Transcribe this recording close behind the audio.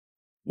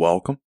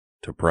Welcome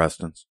to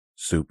Preston's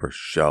Super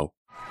Show.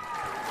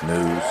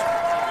 News,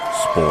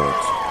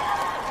 sports,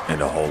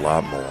 and a whole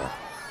lot more.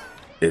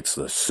 It's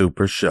the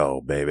Super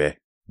Show, baby.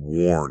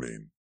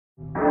 Warning.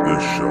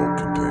 This show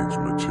contains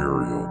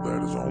material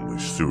that is only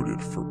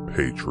suited for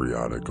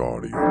patriotic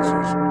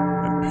audiences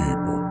and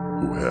people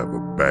who have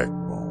a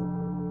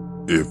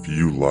backbone. If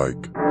you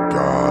like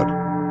God,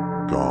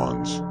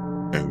 guns,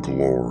 and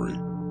glory,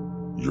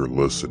 you're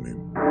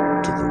listening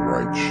to the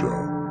right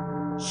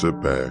show.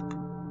 Sit back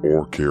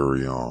or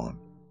carry on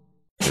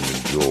and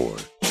enjoy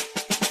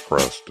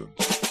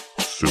Preston's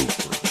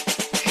Super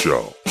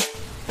Show.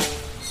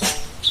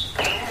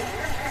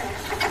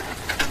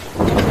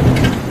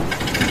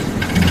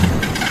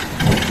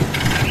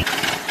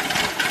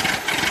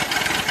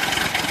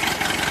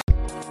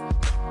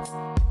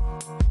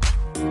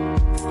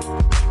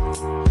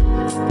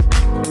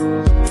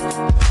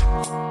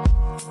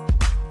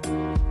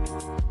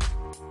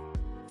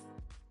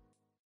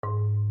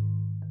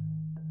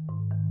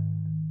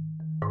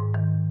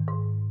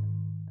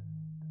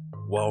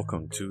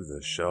 Welcome to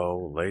the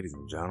show, ladies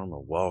and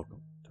gentlemen.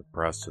 Welcome to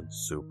Preston's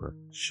Super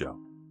Show.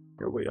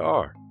 Here we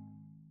are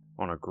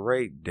on a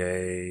great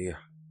day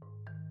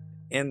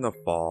in the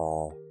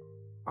fall,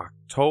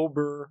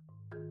 October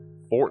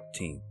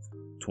 14th,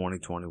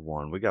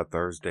 2021. We got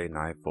Thursday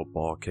night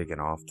football kicking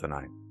off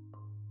tonight.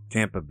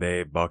 Tampa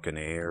Bay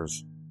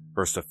Buccaneers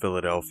versus the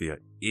Philadelphia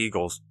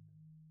Eagles.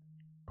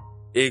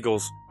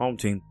 Eagles, home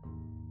team.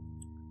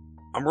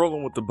 I'm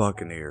rolling with the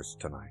Buccaneers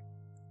tonight.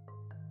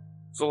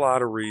 There's a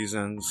lot of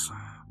reasons,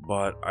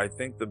 but I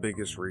think the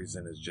biggest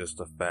reason is just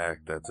the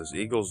fact that this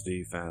Eagles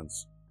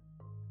defense,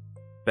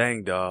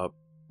 banged up,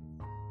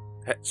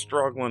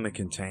 struggling to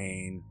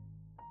contain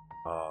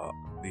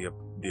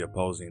the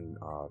opposing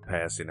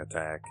passing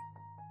attack,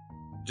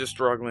 just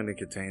struggling to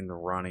contain the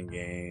running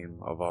game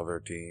of other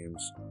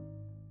teams.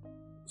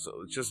 So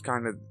it's just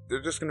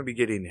they're just going to be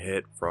getting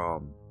hit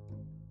from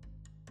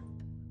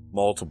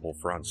multiple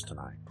fronts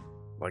tonight.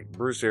 Like,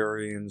 Bruce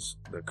Arians,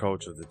 the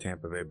coach of the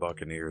Tampa Bay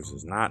Buccaneers,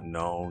 is not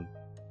known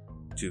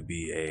to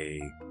be a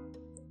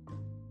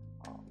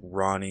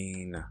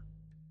running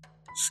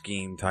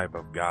scheme type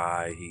of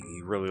guy.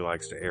 He really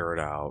likes to air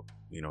it out.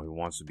 You know, he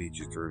wants to beat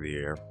you through the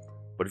air.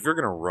 But if you're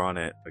going to run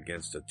it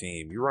against a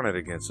team, you run it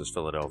against this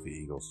Philadelphia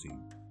Eagles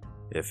team,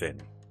 if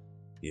any.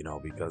 You know,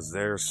 because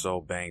they're so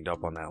banged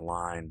up on that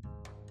line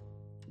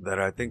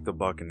that I think the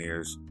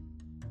Buccaneers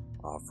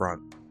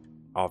front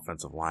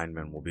offensive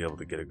linemen will be able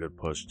to get a good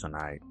push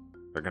tonight.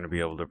 They're going to be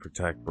able to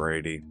protect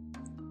Brady.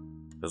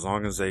 As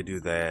long as they do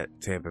that,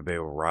 Tampa Bay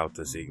will rout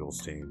this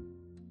Eagles team.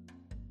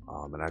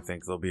 And I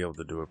think they'll be able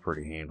to do it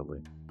pretty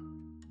handily.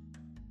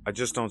 I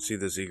just don't see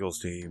this Eagles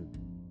team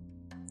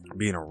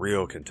being a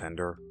real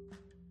contender.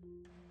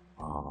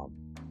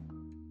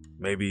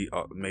 Maybe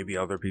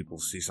other people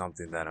see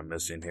something that I'm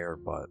missing here,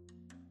 but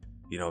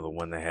you know, the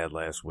win they had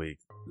last week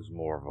is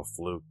more of a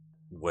fluke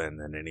win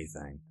than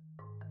anything.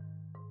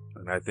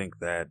 And I think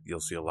that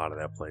you'll see a lot of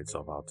that play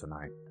itself out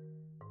tonight.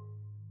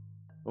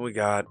 Then we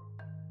got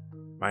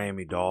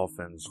Miami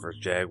Dolphins versus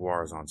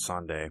Jaguars on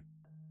Sunday.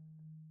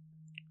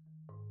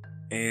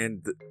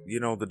 And,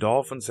 you know, the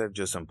Dolphins have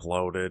just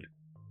imploded,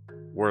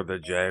 where the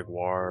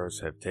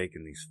Jaguars have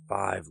taken these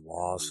 5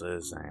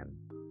 losses, and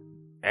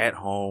at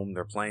home,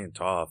 they're playing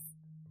tough.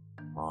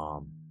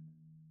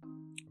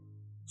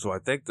 So I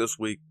think this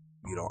week,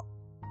 you know,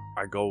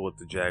 I go with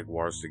the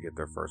Jaguars to get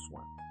their first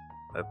win.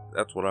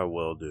 That's what I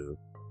will do.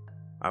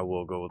 I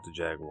will go with the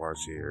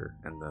Jaguars here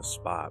in this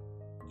spot.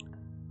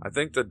 I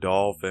think the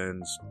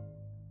Dolphins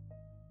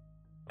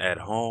at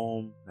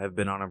home have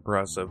been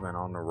unimpressive, and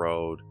on the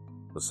road,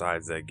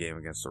 besides that game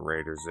against the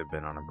Raiders, they've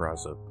been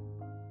unimpressive.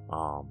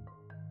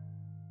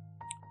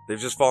 They've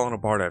just fallen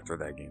apart after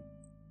that game.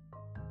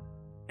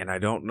 And I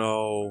don't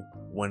know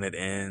when it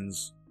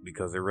ends,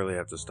 because they really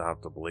have to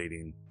stop the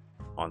bleeding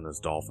on this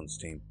Dolphins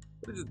team.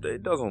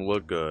 It doesn't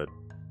look good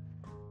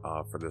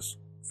for this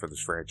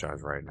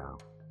franchise right now.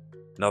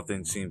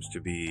 Nothing seems to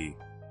be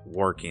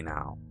working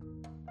out.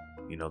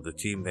 You know, the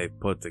team they've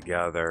put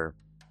together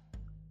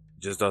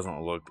just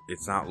doesn't look,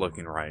 it's not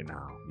looking right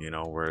now. You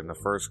know, where in the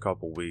first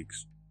couple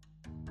weeks,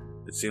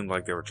 it seemed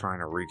like they were trying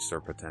to reach their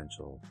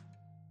potential.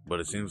 But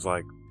it seems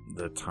like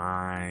the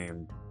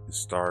time is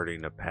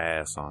starting to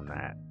pass on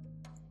that.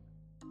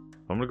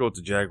 I'm going to go with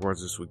the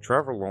Jaguars this week.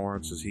 Trevor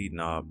Lawrence is heating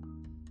up.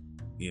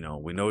 You know,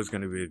 we know he's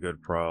going to be a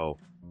good pro.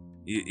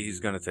 He's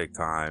going to take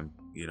time.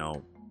 You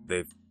know,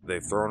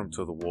 They've thrown him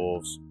to the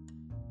Wolves.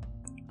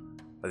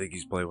 I think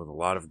he's playing with a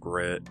lot of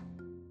grit.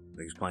 I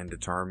think he's playing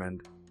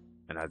determined.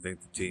 And I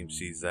think the team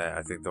sees that.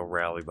 I think they'll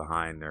rally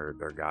behind their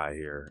guy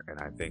here. And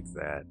I think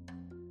that,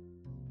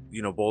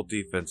 you know, both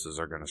defenses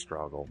are going to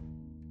struggle.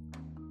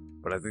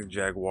 But I think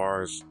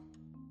Jaguars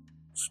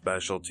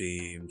special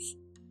teams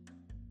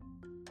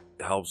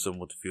helps them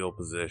with the field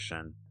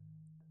position.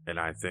 And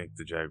I think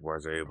the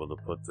Jaguars are able to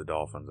put the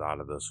Dolphins out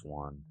of this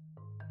one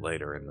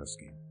later in this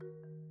game.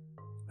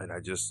 And I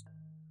just,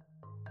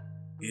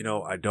 you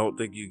know, I don't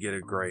think you get a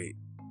great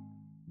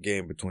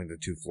game between the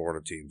two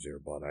Florida teams here,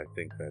 but I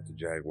think that the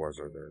Jaguars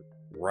are there.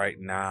 Right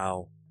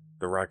now,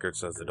 the record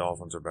says the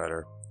Dolphins are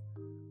better,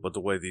 but the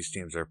way these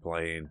teams are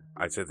playing,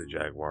 I'd say the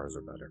Jaguars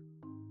are better.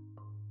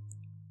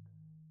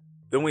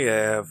 Then we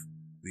have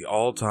the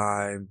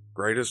all-time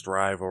greatest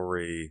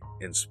rivalry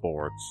in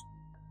sports,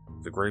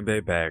 the Green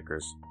Bay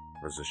Packers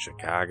versus the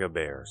Chicago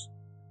Bears.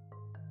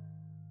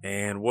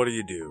 And what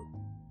do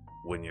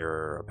when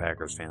you're a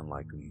Packers fan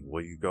like me?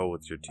 Well, you go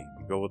with your team.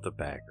 You go with the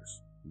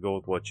Packers. You go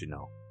with what you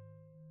know.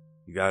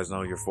 You guys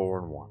know you're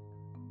 4-1.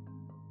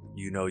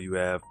 You know you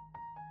have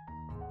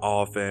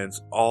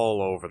offense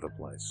all over the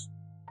place.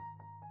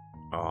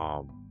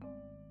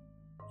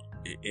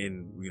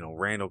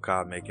 Randall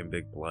Cobb making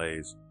big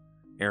plays,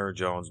 Aaron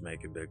Jones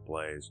making big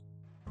plays.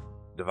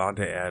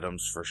 Devontae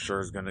Adams for sure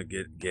is gonna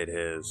get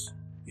his.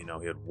 He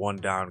had one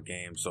down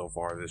game so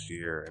far this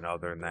year, and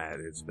other than that,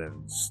 it's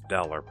been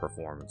stellar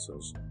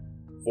performances.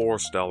 4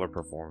 stellar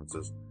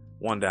performances,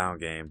 1 down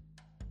game.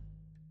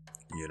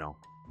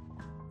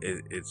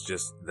 It's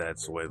just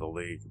that's the way of the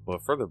league.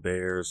 But for the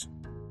Bears,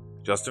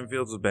 Justin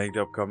Fields is banged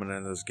up coming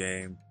into this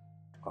game.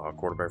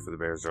 Quarterback for the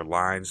Bears. Their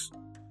line's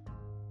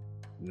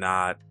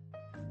not.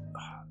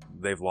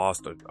 They've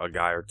lost a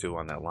guy or two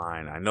on that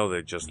line. I know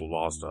they just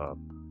lost a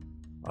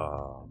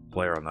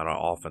player on that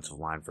offensive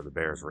line for the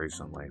Bears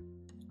recently.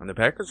 And the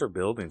Packers are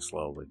building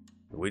slowly.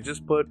 We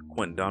just put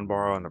Quentin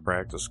Dunbar on the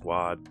practice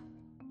squad.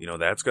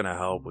 That's going to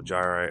help with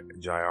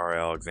Jaire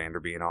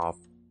Alexander being off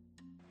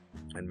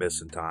and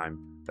missing time.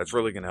 That's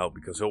really going to help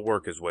because he'll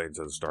work his way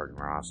into the starting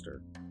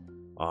roster.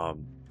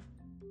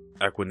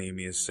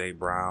 Equanimeous St.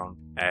 Brown,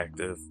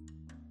 active.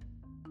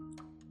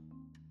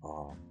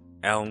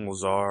 Alan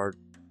Lazard,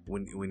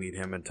 we need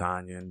him and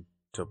Tanyan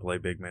to play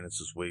big minutes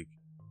this week.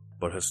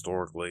 But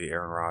historically,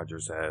 Aaron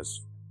Rodgers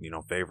has,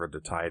 favored the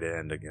tight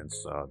end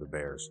against the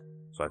Bears.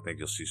 So I think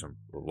you'll see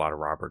a lot of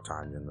Robert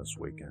Tanyan this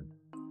weekend.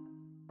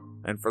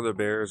 And for the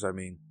Bears,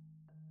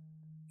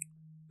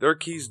 their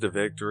keys to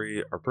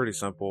victory are pretty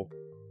simple.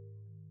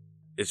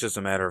 It's just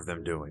a matter of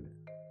them doing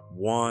it.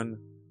 One,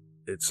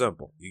 it's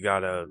simple. You got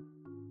to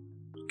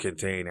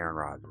contain Aaron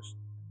Rodgers.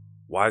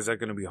 Why is that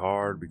going to be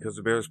hard? Because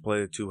the Bears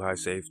play a 2-high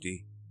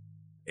safety,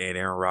 and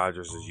Aaron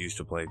Rodgers is used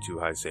to playing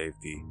 2-high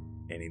safety,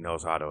 and he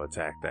knows how to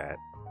attack that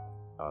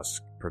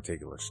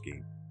particular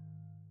scheme.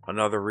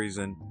 Another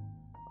reason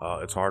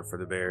it's hard for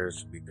the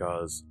Bears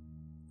because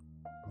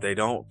they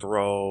don't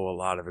throw a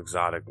lot of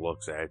exotic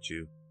looks at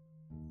you.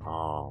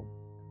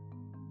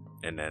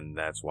 And then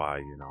that's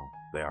why,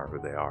 they are who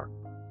they are.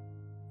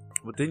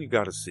 But then you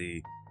got to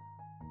see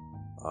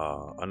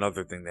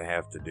another thing they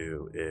have to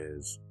do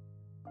is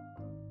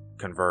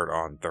convert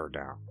on third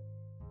down.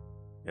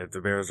 If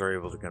the Bears are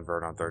able to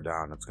convert on third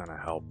down, it's going to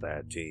help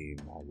that team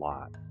a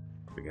lot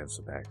against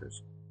the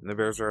Packers. And the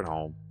Bears are at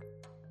home.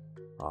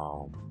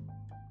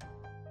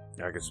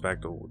 I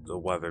expect the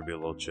weather to be a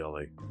little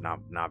chilly.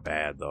 Not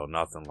bad, though.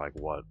 Nothing like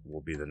what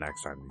will be the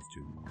next time these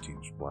two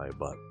teams play.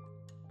 But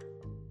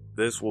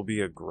this will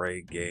be a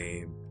great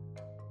game.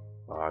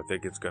 I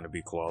think it's going to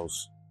be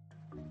close.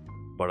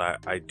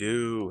 But I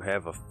do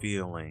have a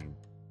feeling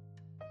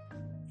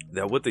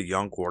that with the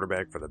young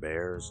quarterback for the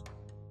Bears,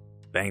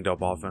 banged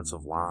up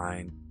offensive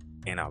line,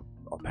 and a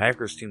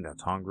Packers team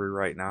that's hungry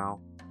right now,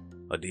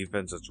 a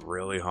defense that's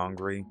really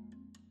hungry,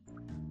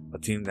 a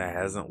team that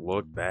hasn't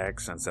looked back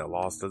since that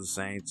loss to the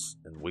Saints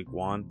in Week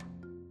 1.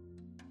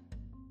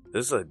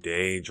 This is a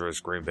dangerous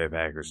Green Bay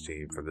Packers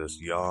team for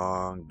this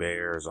young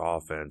Bears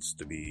offense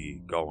to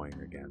be going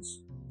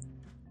against.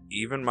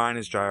 Even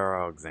minus Jaire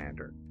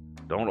Alexander.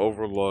 Don't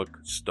overlook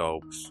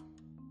Stokes.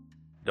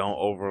 Don't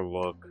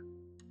overlook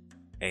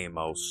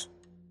Amos,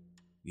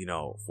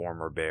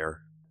 former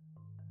Bear.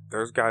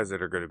 There's guys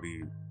that are going to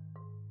be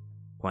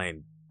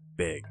playing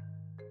big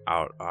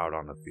out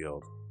on the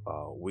field.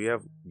 We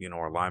have,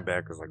 our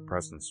linebackers like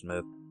Preston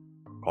Smith,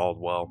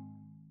 Caldwell,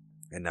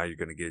 and now you're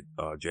going to get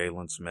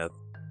Jalen Smith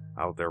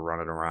out there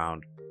running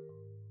around.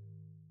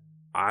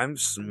 I'm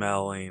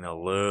smelling a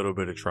little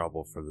bit of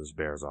trouble for this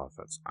Bears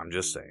offense. I'm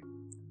just saying.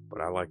 But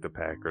I like the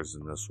Packers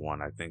in this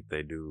one. I think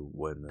they do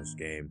win this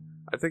game.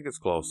 I think it's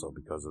close, though,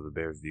 because of the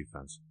Bears'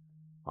 defense.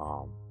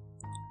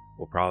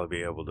 We'll probably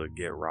be able to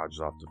get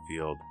Rodgers off the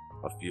field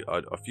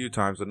a few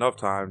times, enough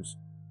times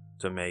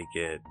to make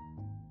it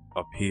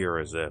appear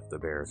as if the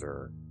Bears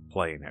are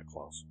playing it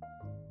close.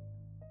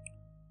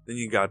 Then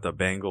you got the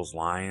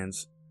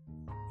Bengals-Lions.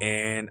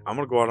 And I'm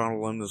going to go out on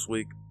a limb this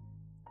week.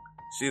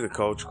 See the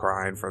coach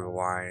crying for the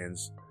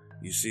Lions.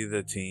 You see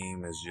the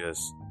team is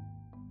just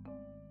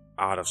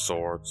out of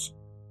sorts.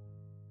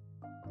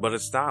 But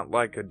it's not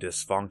like a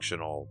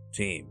dysfunctional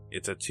team.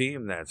 It's a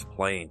team that's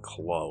playing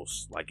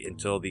close, like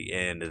until the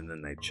end, and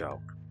then they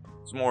choke.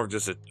 It's more of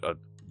just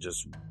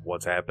just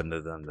what's happened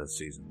to them this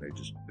season.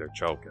 They're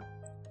choking.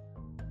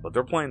 But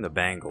they're playing the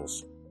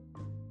Bengals,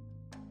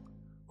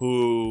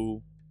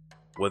 who,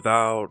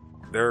 without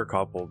there are a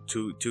couple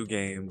two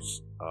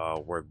games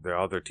where the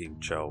other team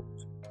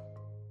choked.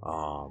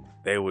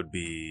 They would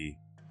be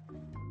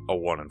a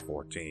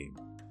 1-4 team.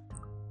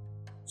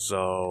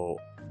 So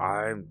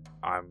I'm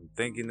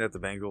thinking that the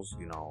Bengals,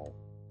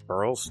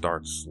 Burrow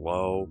starts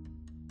slow.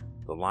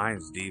 The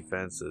Lions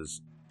defense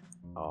is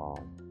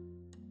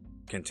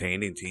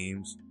containing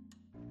teams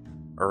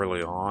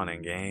early on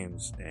in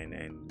games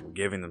and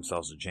giving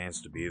themselves a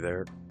chance to be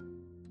there.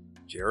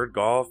 Jared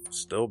Goff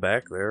still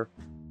back there.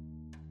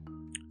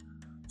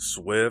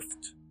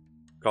 Swift,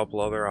 a couple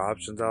other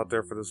options out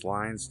there for this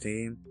Lions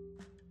team.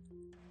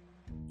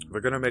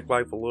 They're going to make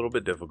life a little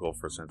bit difficult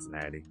for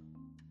Cincinnati,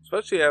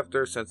 especially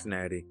after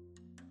Cincinnati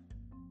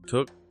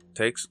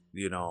takes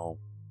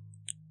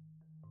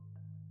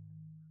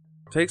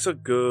a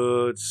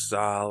good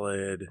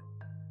solid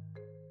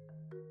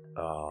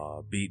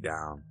beat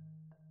down.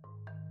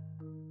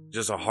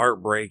 Just a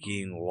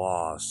heartbreaking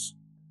loss.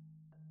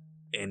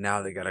 And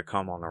now they got to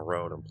come on the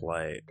road and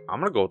play. I'm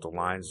going to go with the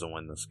Lions to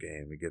win this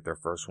game and get their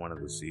first win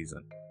of the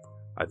season.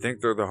 I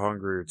think they're the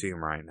hungrier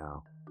team right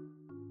now.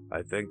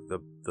 I think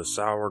the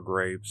sour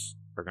grapes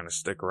are going to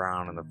stick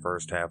around in the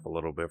first half a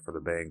little bit for the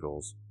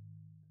Bengals.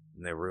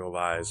 And they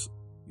realize,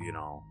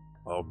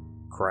 oh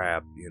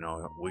crap,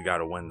 we got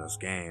to win this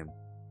game.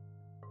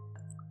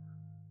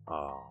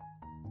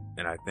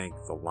 And I think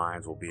the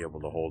Lions will be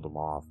able to hold them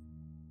off.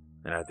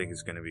 And I think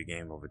it's going to be a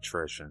game of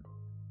attrition.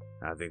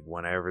 And I think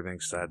when everything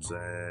sets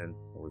in,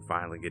 when we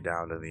finally get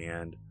down to the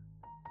end,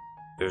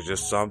 there's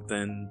just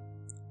something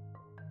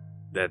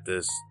that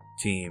this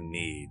team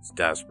needs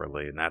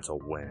desperately, and that's a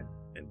win.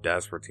 And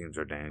desperate teams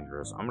are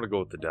dangerous. I'm going to go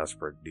with the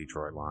desperate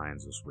Detroit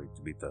Lions this week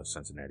to beat the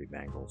Cincinnati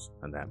Bengals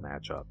in that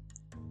matchup.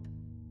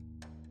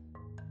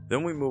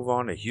 Then we move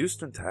on to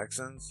Houston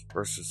Texans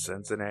versus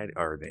Cincinnati,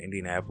 or the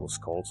Indianapolis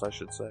Colts, I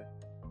should say.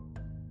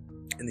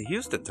 And the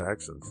Houston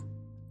Texans,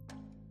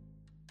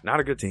 not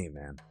a good team,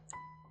 man.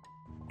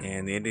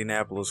 And the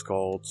Indianapolis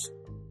Colts,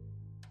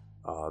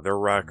 their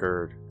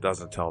record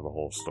doesn't tell the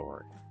whole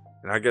story.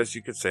 And I guess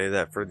you could say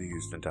that for the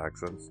Houston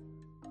Texans,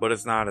 but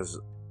it's not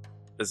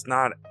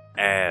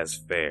as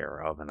fair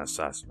of an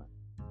assessment.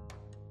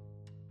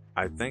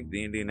 I think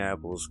the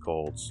Indianapolis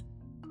Colts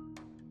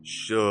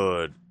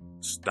should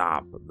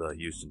stop the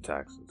Houston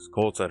Texans.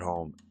 Colts at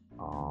home,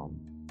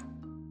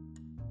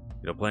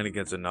 playing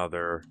against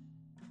another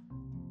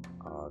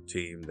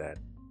team that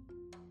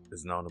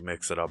is known to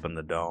mix it up in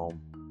the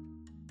dome.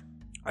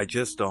 I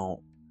just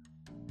don't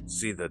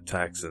see the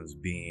Texans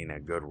being a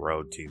good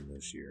road team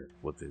this year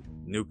with the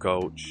new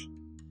coach,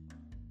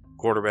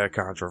 quarterback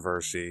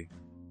controversy,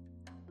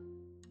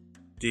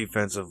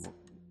 defensive,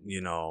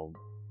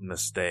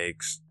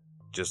 mistakes,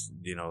 just,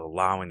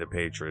 allowing the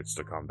Patriots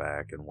to come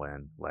back and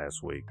win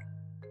last week.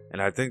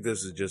 And I think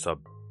this is just a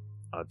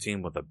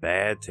team with a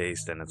bad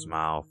taste in its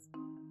mouth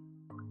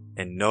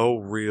and no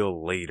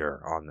real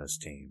leader on this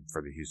team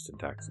for the Houston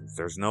Texans.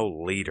 There's no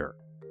leader.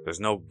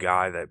 There's no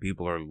guy that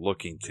people are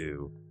looking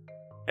to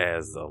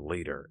as the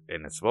leader.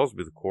 And it's supposed to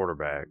be the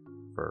quarterback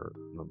for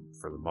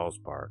the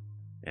most part.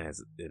 And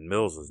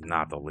Mills is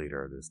not the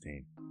leader of this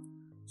team.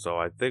 So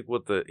I think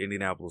with the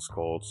Indianapolis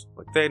Colts,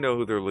 they know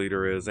who their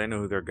leader is. They know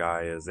who their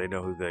guy is. They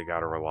know who they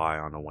got to rely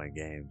on to win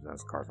games.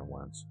 That's Carson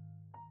Wentz.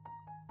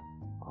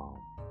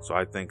 So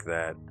I think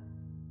that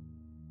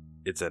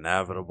it's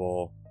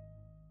inevitable,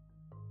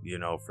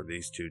 for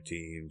these two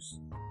teams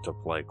to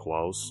play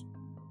close.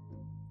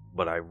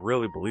 But I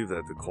really believe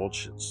that the Colts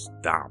should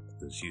stop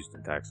this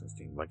Houston Texans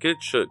team.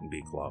 It shouldn't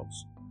be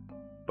close.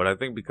 But I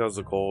think because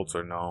the Colts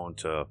are known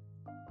to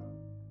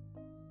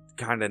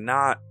kind of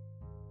not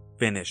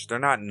finish. They're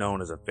not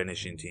known as a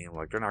finishing team.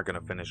 They're not going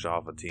to finish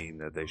off a team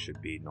that they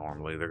should beat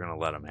normally. They're going to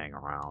let them hang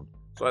around.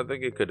 So I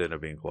think it could end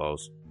up being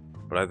close.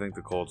 But I think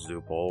the Colts do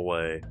pull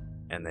away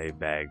and they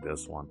bag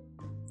this one.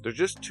 There's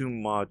just too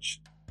much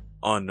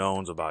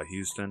unknowns about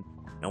Houston.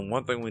 And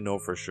one thing we know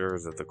for sure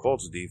is that the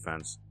Colts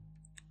defense,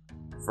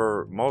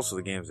 for most of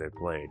the games they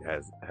played,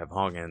 have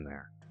hung in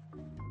there.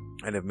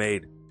 And have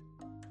made,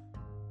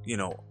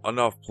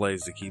 enough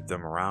plays to keep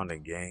them around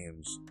in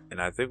games.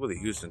 And I think with the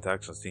Houston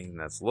Texans team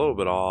that's a little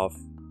bit off,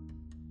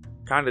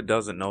 kind of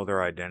doesn't know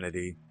their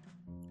identity.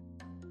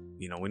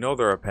 We know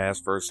they're a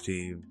pass-first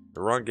team.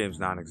 The run game's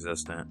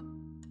non-existent.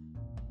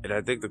 And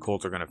I think the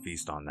Colts are going to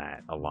feast on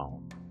that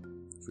alone.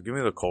 So give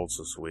me the Colts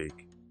this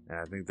week. And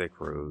I think they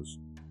cruise.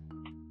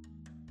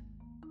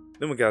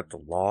 Then we got the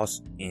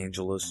Los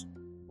Angeles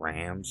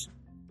Rams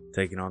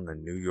taking on the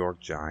New York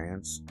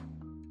Giants.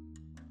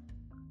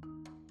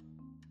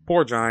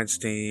 Poor Giants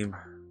team.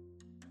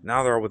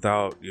 Now they're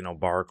without,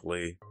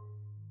 Barkley.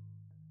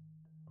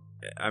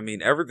 I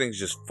mean, everything's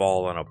just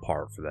falling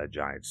apart for that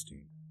Giants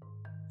team.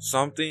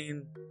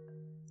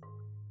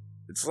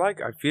 It's I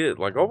feel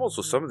almost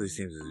with some of these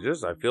teams,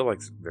 I feel like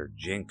they're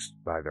jinxed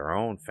by their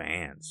own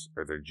fans,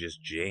 or they're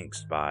just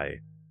jinxed by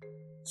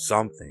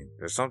something.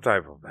 There's some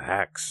type of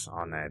hex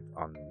on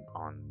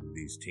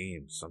these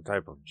teams, some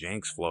type of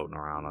jinx floating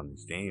around on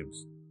these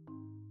teams.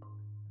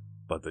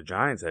 But the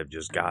Giants have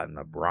just gotten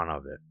the brunt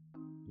of it.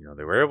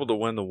 They were able to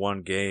win the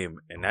one game,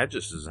 and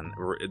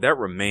that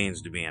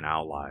remains to be an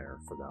outlier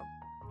for them,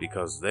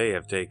 because they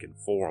have taken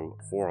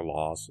four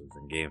losses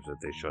in games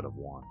that they should have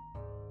won.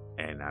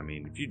 And I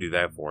mean, if you do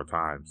that 4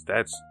 times,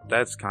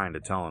 that's kind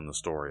of telling the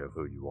story of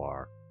who you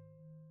are.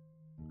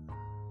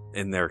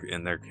 In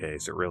their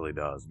case, it really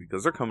does,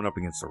 because they're coming up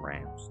against the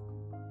Rams,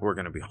 who are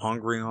going to be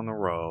hungry on the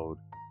road,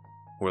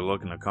 who are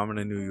looking to come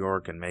into New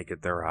York and make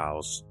it their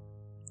house.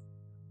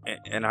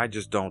 And I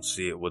just don't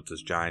see it with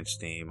this Giants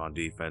team on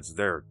defense.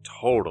 They're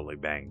totally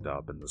banged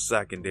up in the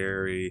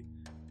secondary,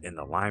 in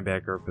the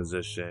linebacker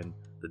position.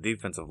 The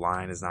defensive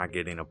line is not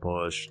getting a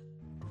push.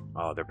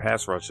 Their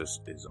pass rush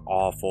is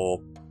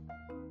awful.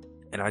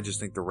 And I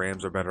just think the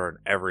Rams are better in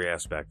every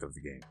aspect of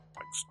the game.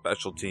 Like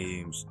special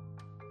teams,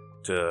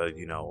 to,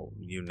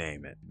 you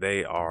name it.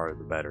 They are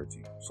the better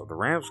team. So the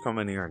Rams come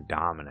in here and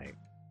dominate.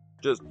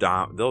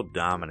 They'll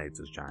dominate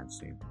this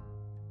Giants team.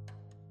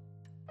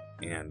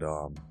 And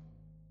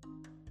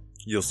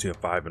you'll see a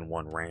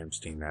 5-1 Rams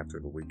team after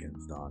the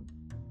weekend's done.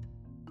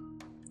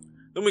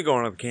 Then we go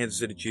on to the Kansas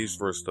City Chiefs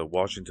versus the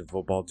Washington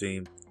football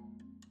team.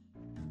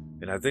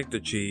 And I think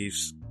the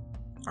Chiefs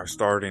are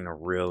starting to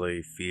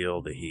really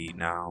feel the heat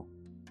now.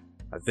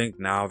 I think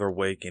now they're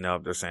waking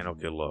up. They're saying,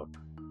 okay, look,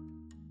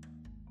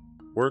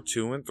 we're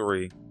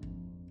 2-3.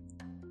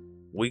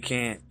 We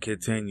can't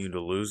continue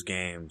to lose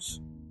games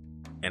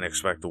and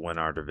expect to win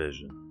our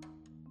division.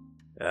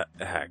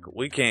 Heck,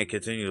 we can't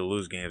continue to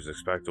lose games and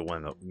expect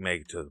to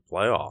make it to the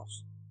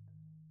playoffs,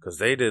 because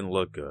they didn't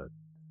look good.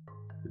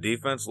 The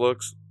defense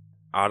looks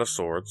out of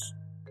sorts.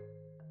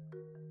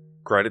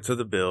 Credit to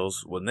the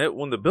Bills. When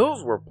the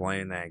Bills were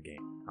playing that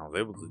game, I was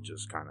able to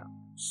just kind of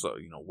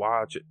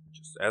watch it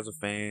just as a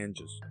fan,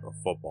 just of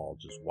football,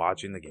 just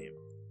watching the game.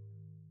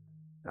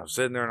 And I'm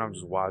sitting there and I'm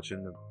just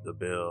watching the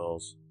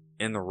Bills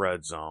in the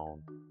red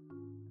zone,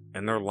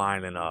 and they're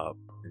lining up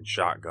in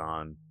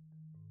shotgun,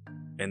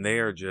 and they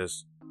are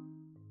just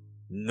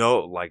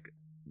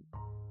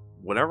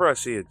whenever I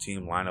see a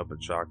team line up in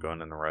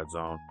shotgun in the red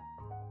zone,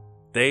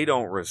 they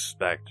don't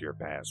respect your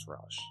pass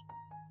rush.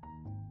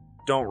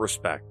 Don't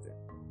respect it.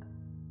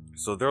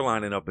 So they're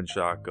lining up in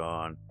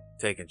shotgun,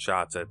 taking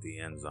shots at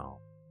the end zone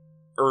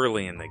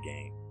early in the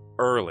game,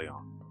 early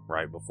on,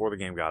 right before the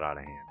game got out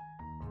of hand.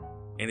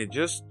 And it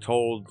just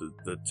told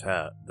the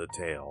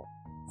tale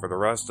for the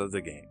rest of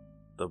the game.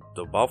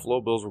 The Buffalo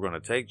Bills were going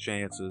to take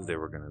chances. They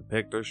were going to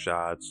pick their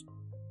shots.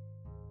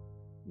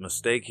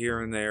 Mistake here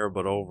and there,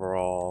 but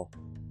overall,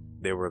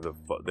 they were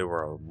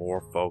a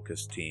more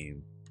focused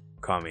team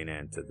coming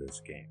into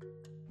this game.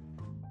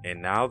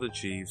 And now the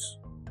Chiefs,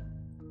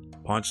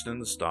 punched in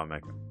the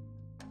stomach,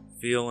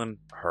 feeling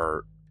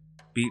hurt,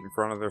 beat in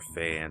front of their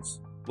fans,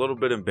 a little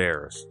bit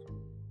embarrassed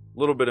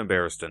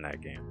in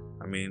that game.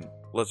 I mean,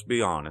 let's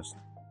be honest.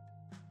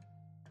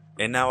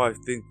 And now I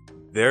think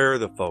they're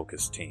the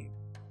focused team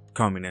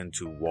coming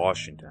into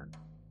Washington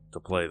to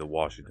play the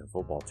Washington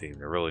football team.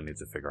 They really need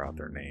to figure out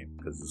their name,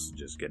 because this is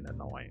just getting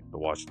annoying. The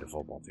Washington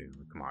football team.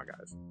 Come on,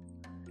 guys.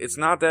 It's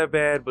not that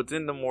bad, but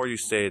then the more you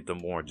say it, the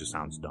more it just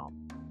sounds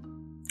dumb.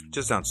 It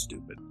just sounds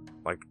stupid.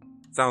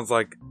 Sounds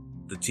like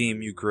the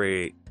team you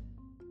create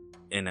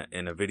in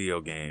a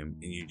video game,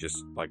 and you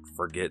just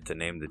forget to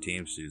name the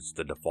team, so it's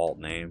the default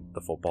name,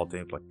 the football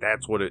team.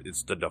 That's what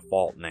it's the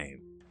default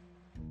name.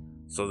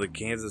 So the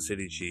Kansas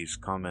City Chiefs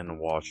come into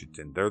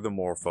Washington. They're the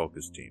more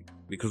focused team,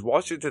 because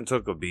Washington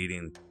took a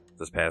beating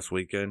this past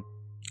weekend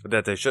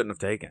that they shouldn't have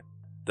taken.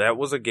 That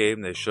was a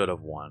game they should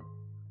have won.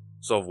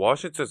 So if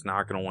Washington's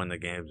not going to win the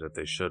games that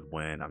they should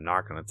win, I'm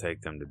not going to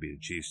take them to be a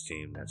Chiefs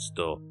team that's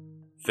still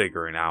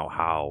figuring out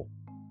how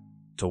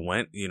to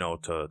win,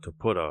 to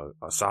put a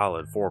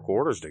solid 4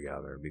 quarters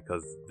together,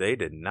 because they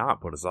did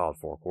not put a solid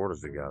 4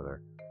 quarters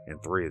together in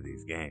 3 of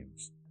these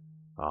games.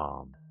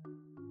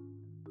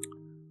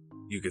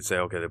 You could say,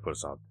 okay, they put a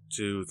solid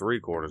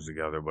 2-3 quarters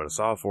together, but a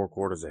solid 4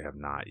 quarters they have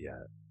not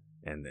yet.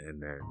 And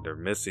they're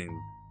missing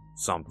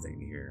something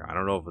here. I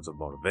don't know if it's a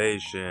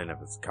motivation, if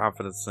it's a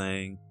confidence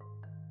thing.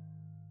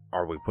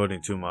 Are we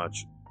putting too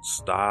much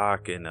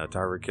stock in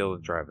Tyreek Hill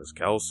and Travis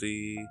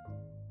Kelce?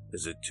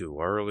 Is it too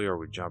early? Are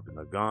we jumping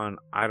the gun?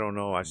 I don't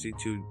know. I see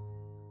two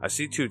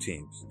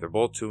teams. They're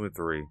both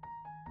 2-3.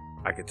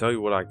 I can tell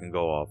you what I can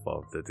go off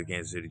of, that the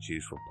Kansas City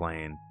Chiefs were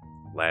playing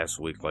last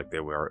week like they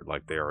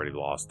already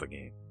lost the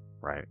game,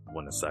 right?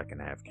 When the second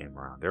half came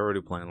around. They're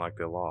already playing like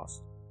they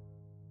lost.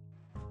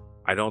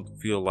 I don't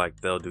feel like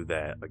they'll do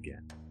that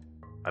again.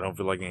 I don't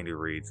feel like Andy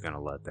Reid's going to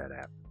let that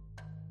happen.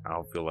 I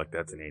don't feel like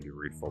that's an Andy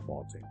Reid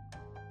football team.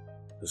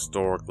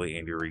 Historically,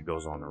 Andy Reid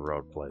goes on the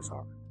road, plays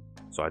hard.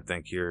 So I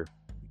think here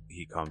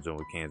he comes in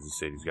with Kansas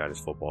City. He's got his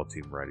football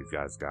team ready. He's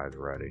got his guys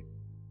ready.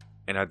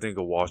 And I think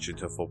a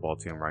Washington football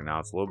team right now,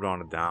 it's a little bit on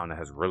the down. It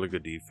has really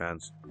good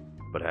defense,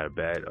 but had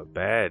a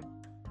bad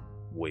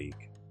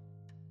week.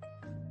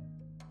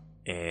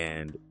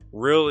 And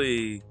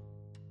really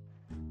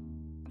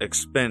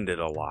expended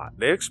a lot.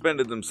 They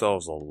expended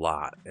themselves a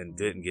lot and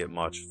didn't get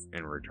much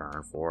in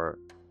return for it.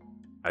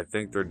 I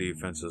think their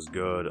defense is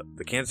good.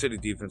 The Kansas City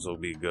defense will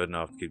be good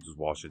enough to keep this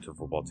Washington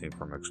football team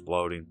from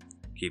exploding,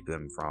 keep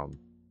them from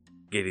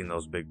getting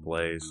those big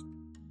plays.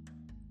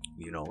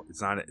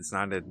 It's not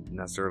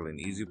necessarily an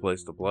easy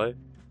place to play,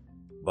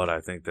 But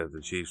I think that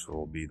the Chiefs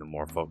will be the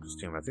more focused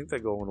team. I think they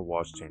go into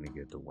Washington and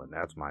get the win.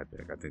 That's my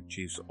pick. I think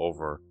Chiefs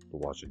over the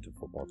Washington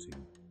football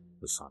team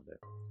this Sunday.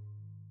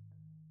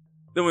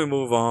 Then we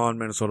move on.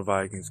 Minnesota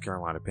Vikings,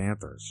 Carolina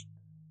Panthers.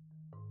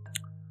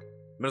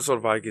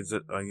 Minnesota Vikings,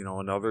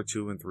 another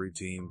 2-3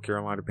 team.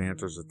 Carolina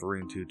Panthers, a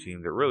 3-2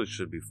 team that really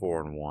should be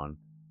 4-1.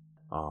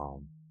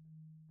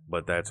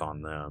 But that's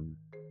on them.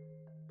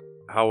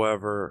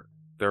 However,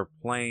 they're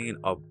playing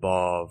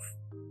above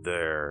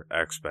their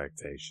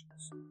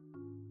expectations.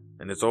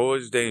 And it's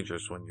always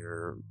dangerous when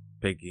you're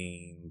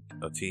picking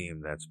a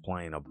team that's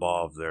playing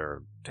above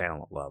their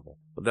talent level.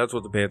 But that's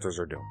what the Panthers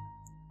are doing.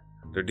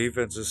 Their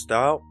defense is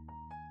stout.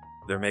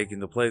 They're making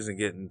the plays and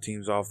getting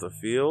teams off the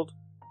field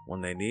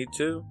when they need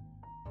to.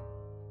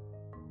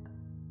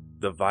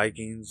 The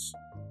Vikings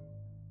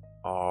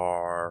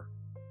are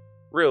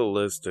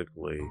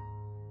realistically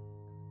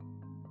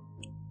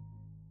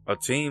a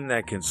team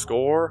that can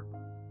score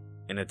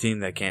and a team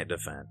that can't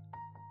defend.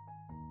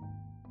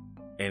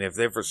 And if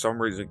they for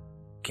some reason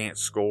can't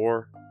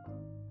score,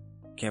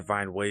 can't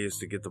find ways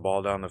to get the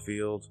ball down the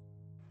field,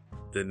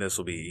 then this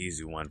will be an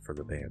easy one for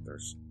the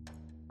Panthers.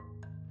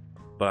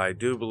 But I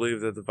do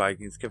believe that the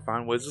Vikings can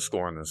find ways to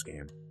score in this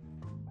game.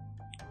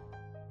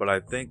 But I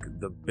think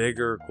the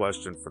bigger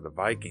question for the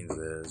Vikings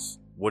is,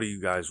 what do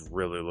you guys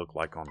really look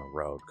like on the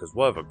road? Because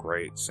we'll have a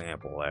great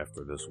sample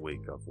after this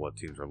week of what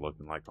teams are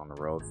looking like on the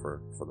road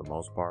for the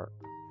most part.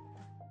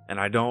 And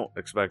I don't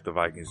expect the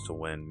Vikings to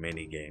win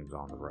many games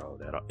on the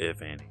road,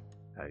 if any.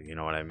 You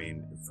know what I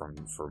mean?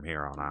 From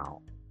here on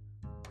out.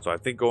 So I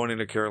think going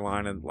into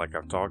Carolina, like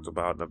I've talked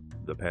about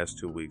the past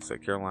 2 weeks,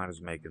 that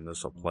Carolina's making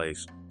this a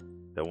place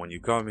that when you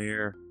come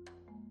here,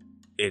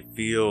 it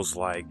feels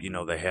like,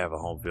 they have a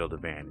home field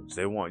advantage.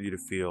 They want you to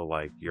feel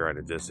like you're at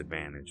a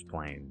disadvantage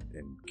playing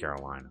in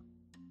Carolina.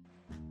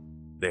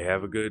 They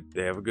have a good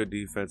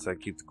defense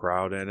that keeps the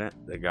crowd in it.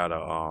 They got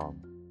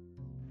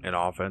an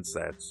offense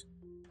that's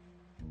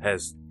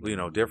has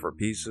different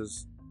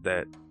pieces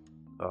that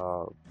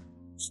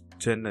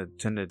tend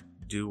to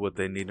do what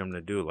they need them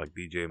to do, like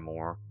DJ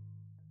Moore.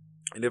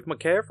 And if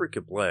McCaffrey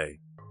can play,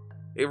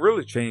 it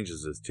really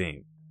changes his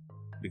team.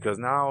 Because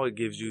now it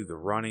gives you the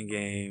running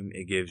game,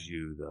 it gives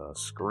you the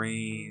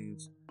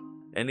screens,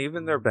 and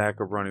even their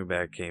backup running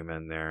back came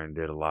in there and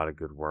did a lot of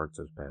good work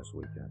this past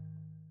weekend.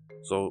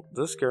 So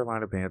this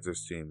Carolina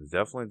Panthers team is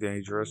definitely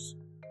dangerous.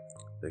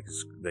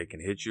 They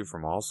can hit you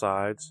from all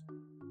sides,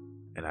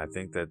 and I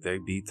think that they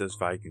beat this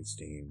Vikings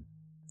team,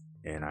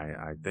 and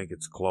I think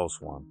it's a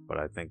close one, but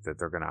I think that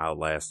they're going to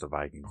outlast the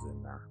Vikings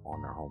in there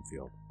on their home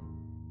field.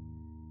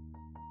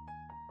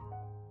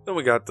 Then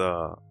we got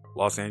the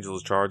Los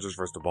Angeles Chargers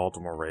versus the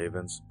Baltimore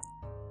Ravens.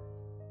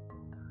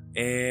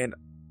 And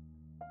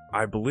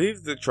I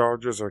believe the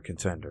Chargers are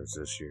contenders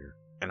this year.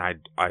 And I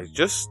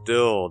just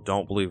still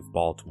don't believe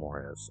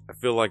Baltimore is. I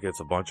feel like it's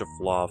a bunch of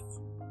fluff.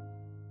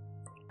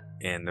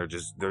 And they're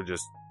just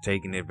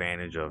taking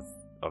advantage of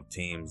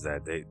teams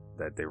that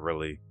they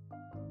really,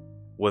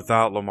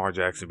 without Lamar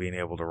Jackson being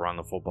able to run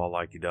the football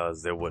like he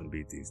does, they wouldn't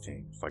beat these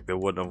teams. Like they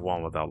wouldn't have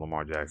won without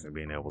Lamar Jackson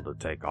being able to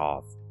take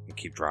off and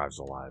keep drives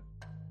alive.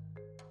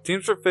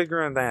 Teams are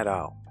figuring that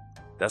out.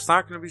 That's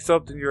not going to be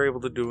something you're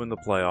able to do in the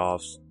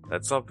playoffs.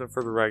 That's something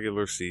for the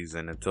regular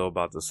season until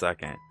about the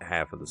second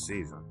half of the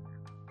season.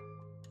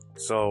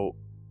 So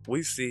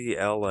we see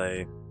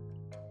LA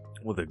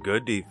with a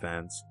good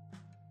defense,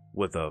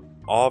 with an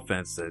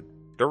offense that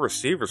their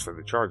receivers for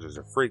the Chargers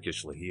are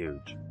freakishly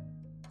huge.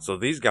 So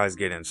these guys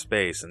get in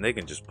space and they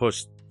can just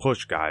push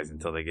guys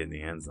until they get in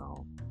the end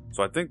zone.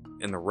 So I think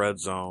in the red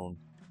zone,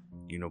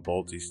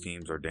 both these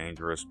teams are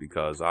dangerous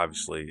because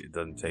obviously it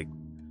doesn't take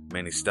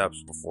many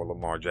steps before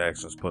Lamar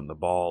Jackson's putting the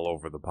ball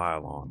over the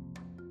pylon.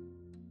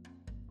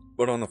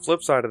 But on the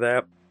flip side of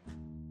that,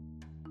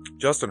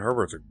 Justin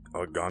Herbert's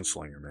a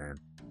gunslinger, man.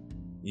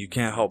 You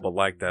can't help but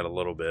like that a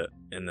little bit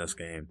in this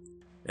game.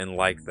 And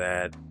like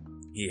that,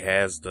 he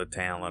has the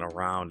talent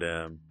around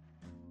him.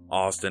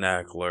 Austin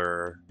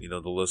Eckler,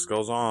 the list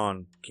goes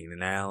on.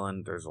 Keenan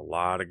Allen, there's a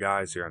lot of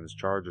guys here on this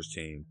Chargers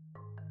team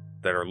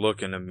that are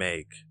looking to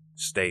make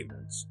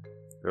statements.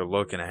 They're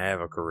looking to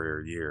have a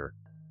career year.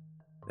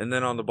 And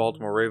then on the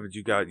Baltimore Ravens,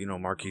 you got,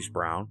 Marquise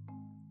Brown,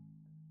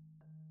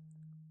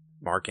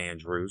 Mark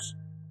Andrews.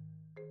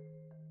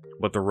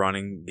 But the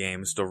running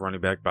game is still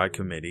running back by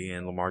committee,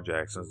 and Lamar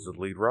Jackson's the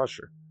lead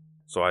rusher.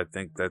 So I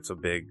think that's a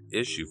big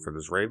issue for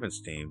this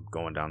Ravens team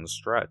going down the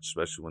stretch,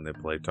 especially when they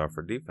play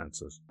tougher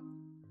defenses.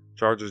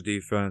 Chargers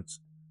defense,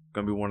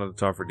 going to be one of the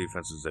tougher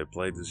defenses they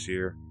played this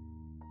year.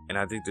 And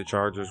I think the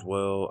Chargers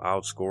will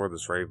outscore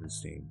this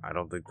Ravens team. I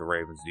don't think the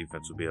Ravens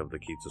defense will be able to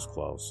keep this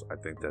close. I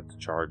think that the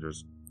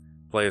Chargers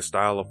play a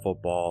style of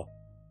football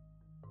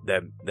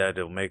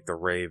that'll make the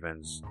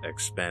Ravens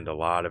expend a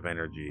lot of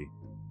energy,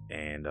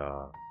 and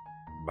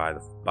by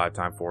the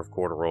time fourth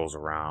quarter rolls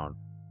around,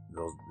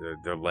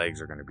 their legs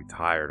are going to be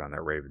tired on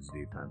that Ravens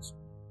defense.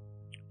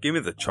 Give me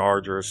the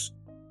Chargers.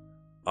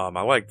 I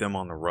like them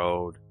on the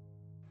road.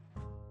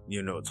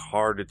 It's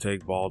hard to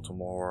take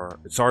Baltimore.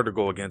 It's hard to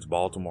go against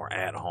Baltimore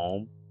at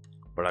home,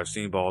 But I've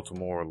seen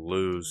Baltimore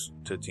lose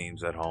to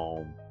teams at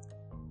home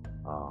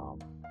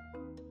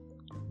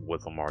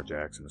with Lamar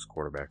Jackson as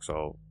quarterback.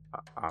 So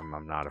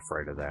I'm not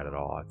afraid of that at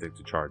all. I think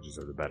the Chargers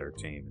are the better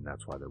team, and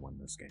that's why they win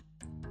this game.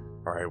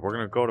 All right, we're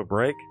going to go to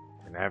break.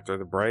 And after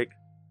the break,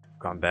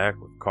 come back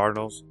with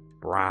Cardinals,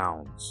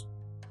 Browns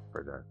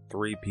for the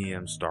 3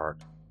 p.m.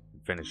 start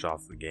and finish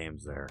off the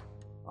games there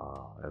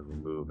as we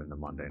move into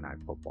Monday Night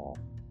Football,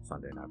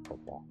 Sunday Night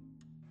Football.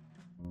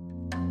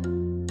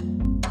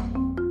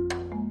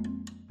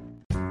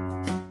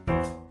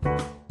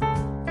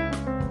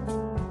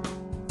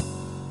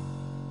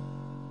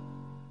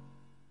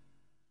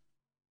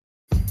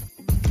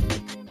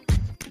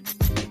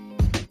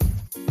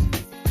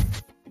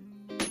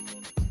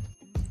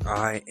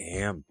 I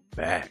am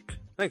back.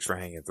 Thanks for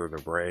hanging through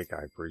the break.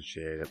 I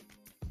appreciate it.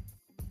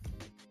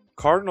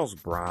 Cardinals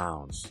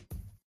Browns.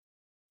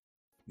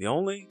 The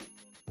only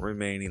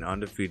remaining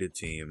undefeated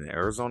team, the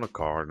Arizona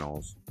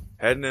Cardinals,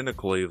 heading into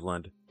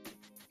Cleveland.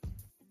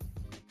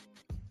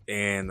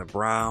 And the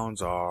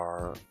Browns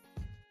are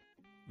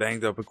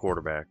banged up at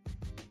quarterback.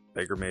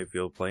 Baker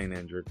Mayfield playing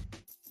injured.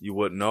 You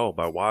wouldn't know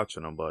by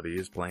watching him, but he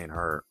is playing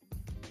hurt.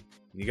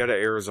 You got an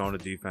Arizona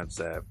defense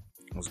that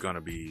was going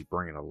to be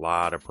bringing a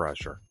lot of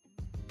pressure.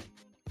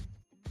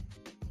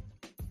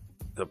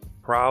 The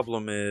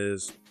problem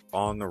is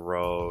on the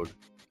road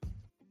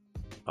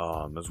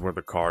is where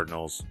the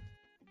Cardinals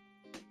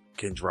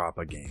can drop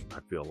a game.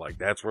 I feel like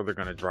that's where they're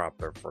going to drop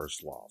their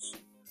first loss.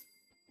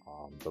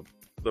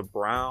 The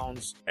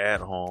Browns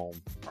at home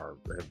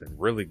have been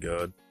really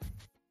good.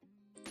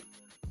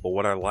 But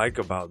what I like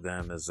about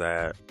them is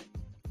that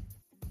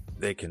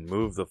they can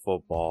move the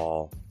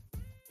football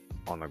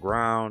on the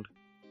ground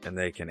and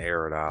they can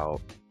air it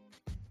out.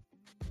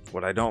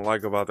 What I don't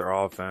like about their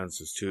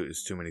offense is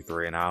too many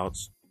 3 and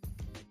outs,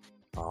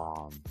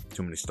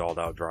 too many stalled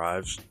out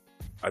drives.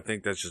 I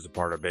think that's just a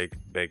part of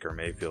Baker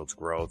Mayfield's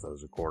growth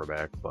as a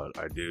quarterback, but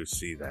I do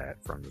see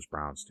that from this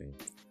Browns team.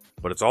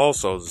 But it's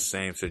also the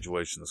same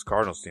situation this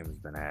Cardinals team has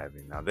been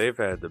having. Now, they've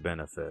had the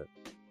benefit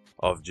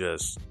of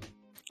just,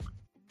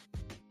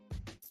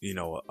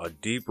 a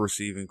deep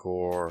receiving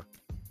core,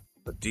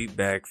 a deep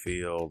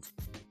backfield,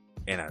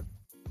 and a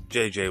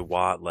J.J.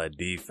 Watt-led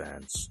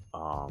defense.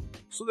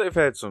 So they've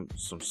had some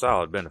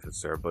solid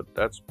benefits there, but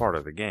that's part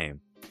of the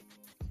game.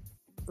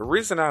 The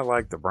reason I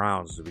like the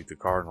Browns to beat the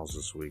Cardinals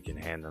this week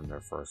and hand them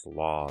their first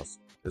loss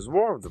is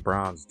more of the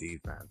Browns'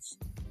 defense.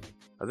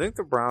 I think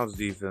the Browns'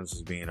 defense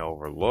is being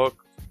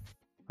overlooked.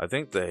 I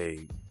think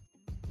they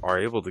are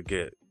able to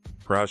get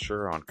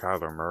pressure on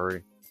Kyler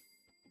Murray.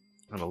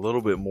 And a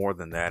little bit more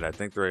than that, I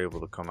think they're able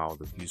to come out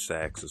with a few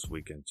sacks this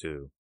weekend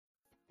too.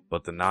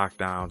 But the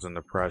knockdowns and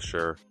the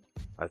pressure,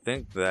 I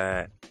think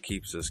that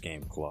keeps this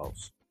game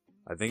close.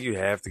 I think you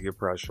have to get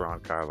pressure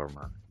on Kyler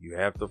Murray. You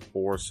have to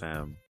force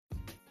him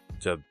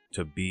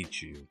to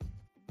beat you.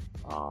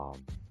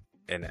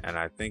 And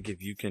I think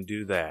if you can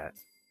do that,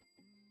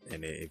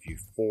 and if you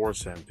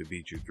force him to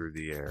beat you through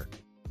the air,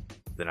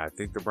 then I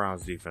think the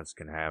Browns defense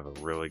can have a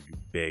really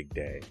big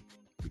day.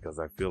 Because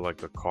I feel like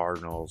the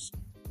Cardinals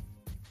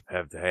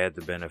have had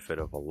the benefit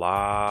of a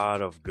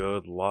lot of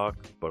good luck,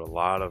 but a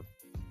lot of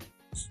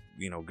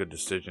good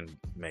decision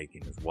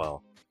making as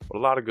well. But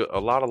a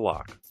lot of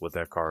luck with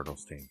that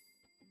Cardinals team.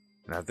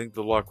 And I think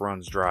the luck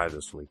runs dry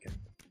this weekend.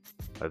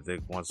 I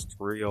think once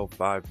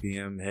 3:05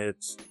 p.m.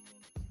 hits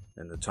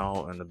and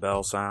the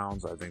bell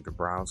sounds, I think the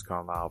Browns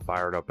come out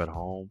fired up at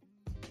home,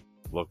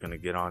 looking to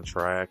get on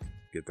track,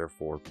 get their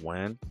 4th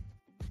win.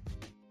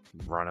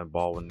 Running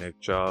ball with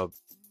Nick Chubb.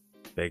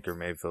 Baker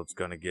Mayfield's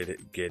going to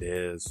get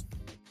his.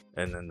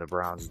 And then the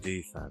Browns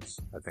defense,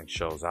 I think,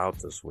 shows out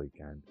this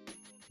weekend.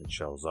 It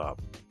shows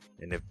up.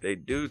 And if they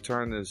do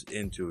turn this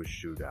into a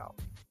shootout,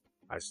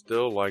 I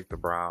still like the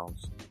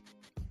Browns.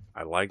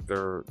 I like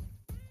their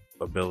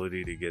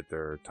ability to get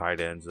their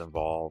tight ends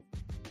involved.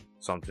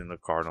 Something the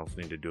Cardinals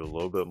need to do a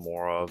little bit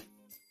more of.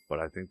 But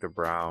I think the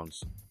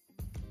Browns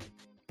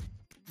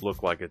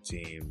look like a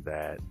team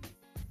that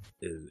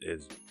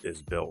is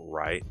built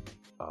right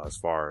as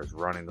far as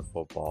running the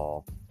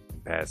football,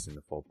 and passing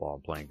the football,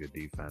 and playing good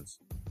defense.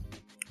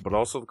 But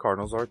also the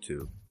Cardinals are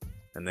too,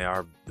 and they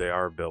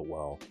are built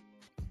well.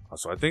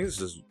 So I think this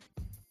is,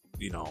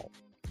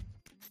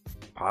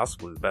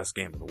 possibly the best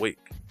game of the week.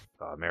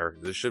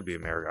 This should be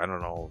America. I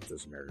don't know if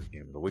this is America's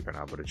game of the week or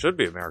not, but it should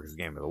be America's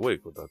game of the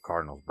week with the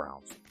Cardinals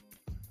Browns.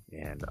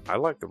 And I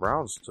like the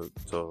Browns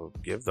to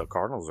give the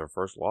Cardinals their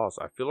first loss.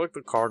 I feel like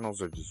the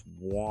Cardinals are just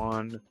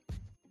one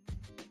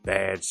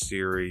bad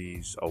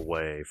series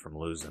away from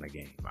losing a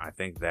game. I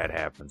think that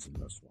happens in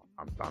this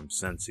one. I'm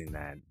sensing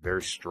that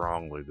very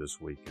strongly this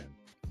weekend.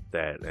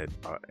 That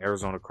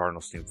Arizona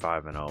Cardinals team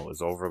 5-0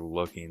 is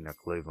overlooking the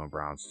Cleveland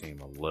Browns team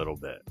a little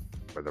bit.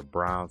 Where the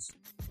Browns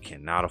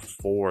cannot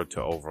afford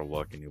to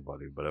overlook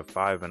anybody. But at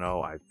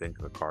 5-0, I think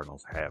the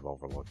Cardinals have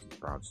overlooked the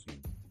Browns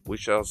team. We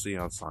shall see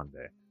on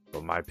Sunday.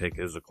 But my pick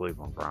is the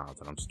Cleveland Browns,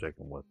 and I'm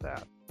sticking with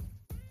that.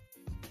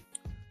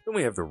 Then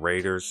we have the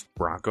Raiders,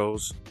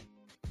 Broncos,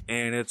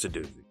 and it's a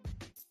doozy.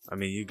 I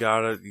mean, you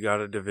got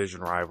a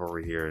division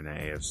rivalry here in the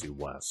AFC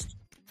West.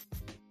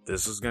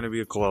 this is going to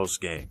be a close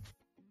game.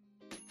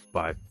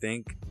 But I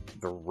think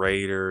the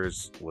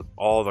Raiders, with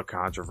all the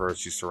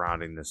controversy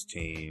surrounding this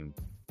team,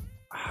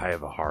 I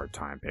have a hard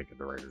time picking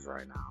the Raiders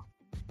right now.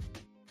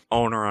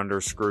 Owner under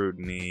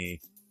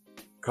scrutiny,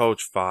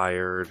 coach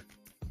fired.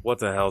 What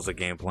the hell's the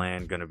game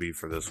plan going to be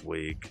for this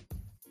week?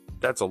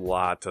 That's a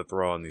lot to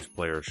throw on these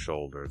players'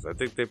 shoulders. I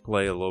think they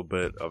play a little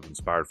bit of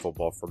inspired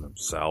football for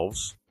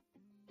themselves.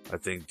 I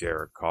think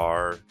Derek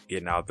Carr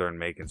getting out there and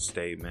making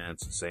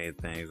statements and saying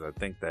things, I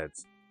think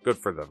that's good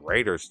for the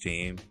Raiders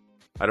team.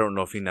 I don't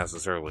know if he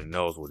necessarily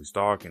knows what he's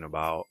talking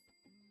about.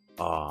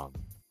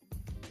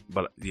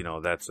 But,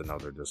 that's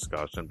another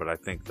discussion. But I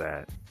think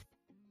that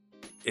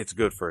it's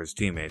good for his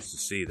teammates to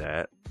see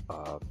that.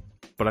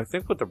 But I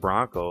think with the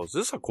Broncos,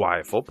 this is a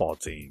quiet football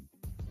team.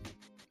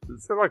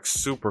 They're like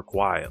super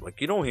quiet.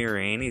 Like, you don't hear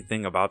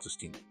anything about this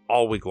team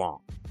all week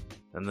long.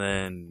 And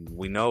then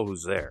we know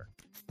who's there.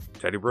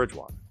 Teddy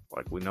Bridgewater.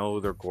 Like, we know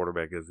who their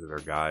quarterback is, who their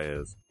guy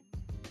is.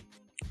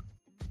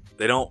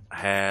 They don't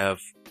have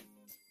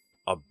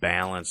a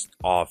balanced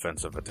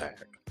offensive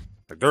attack.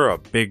 Like, they're a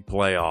big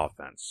play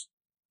offense.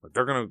 Like,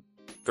 they're gonna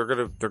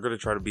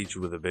try to beat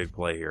you with a big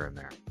play here and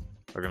there.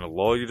 They're gonna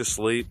lull you to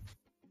sleep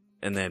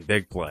and then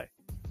big play.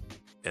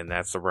 And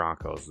that's the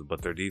Broncos.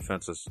 But their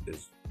defense is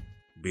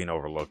being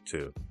overlooked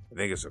too. I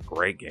think it's a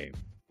great game.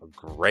 A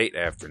great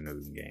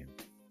afternoon game.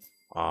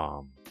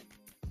 But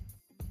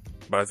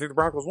I think the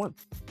Broncos win.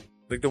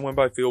 I think they win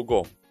by field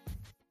goal.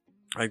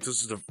 I think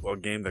this is a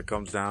game that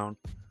comes down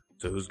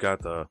to who's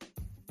got the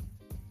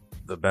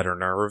better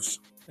nerves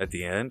at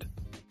the end.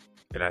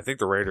 And I think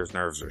the Raiders'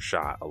 nerves are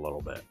shot a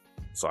little bit.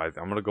 So I'm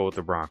going to go with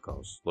the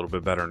Broncos. A little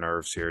bit better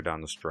nerves here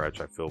down the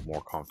stretch. I feel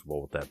more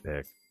comfortable with that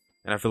pick.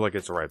 And I feel like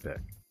it's the right pick.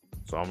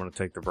 So I'm going to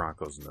take the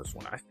Broncos in this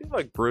one. I feel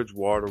like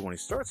Bridgewater, when he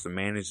starts to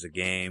manage the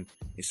game,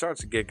 he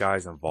starts to get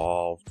guys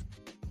involved.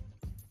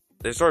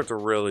 They start to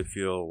really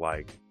feel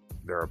like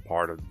they're a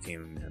part of the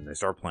team and they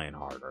start playing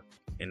harder.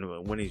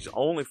 And when he's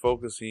only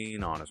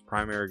focusing on his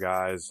primary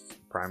guys,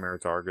 primary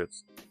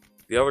targets,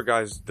 the other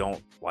guys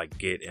don't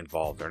get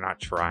involved. They're not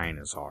trying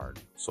as hard.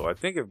 So I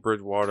think if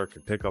Bridgewater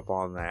could pick up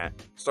on that,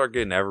 start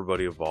getting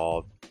everybody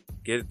involved,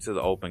 get it to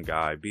the open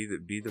guy, be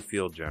the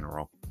field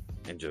general,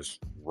 and just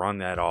run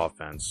that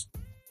offense,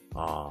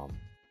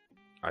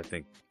 I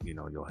think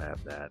you'll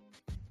have that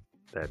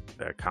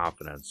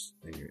confidence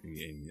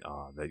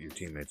that your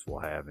teammates will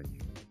have in you.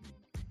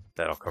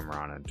 That'll come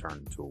around and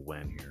turn into a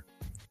win here.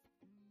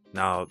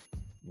 Now,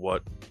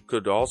 what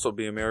could also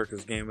be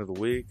America's Game of the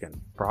Week,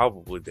 and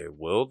probably they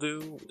will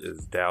do,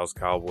 is Dallas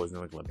Cowboys,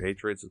 New England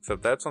Patriots,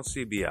 except that's on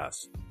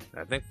CBS.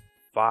 I think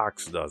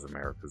Fox does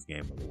America's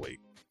Game of the Week.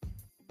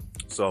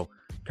 So,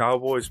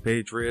 Cowboys,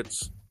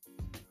 Patriots,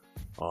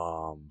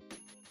 no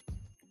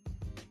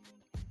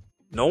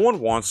one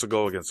wants to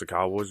go against the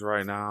Cowboys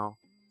right now,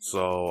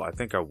 so I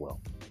think I will.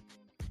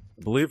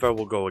 I believe I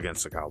will go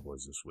against the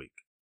Cowboys this week.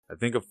 I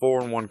think a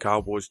 4-1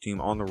 Cowboys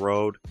team on the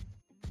road.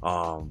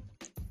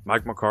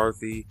 Mike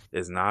McCarthy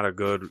is not a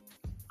good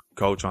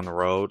coach on the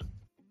road.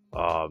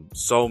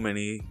 So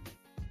many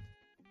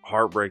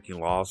heartbreaking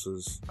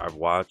losses I've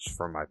watched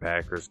from my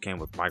Packers came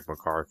with Mike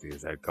McCarthy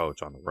as head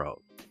coach on the road.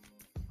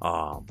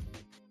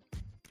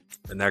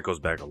 And that goes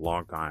back a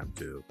long time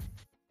too.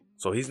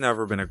 So he's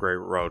never been a great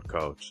road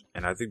coach.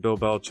 And I think Bill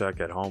Belichick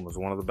at home was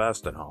one of the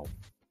best at home.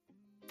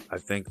 I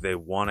think they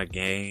won a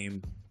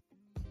game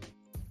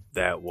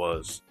that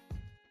was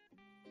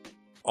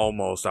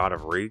almost out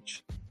of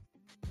reach.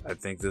 I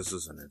think this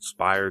is an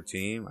inspired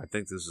team. I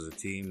think this is a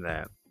team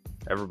that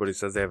everybody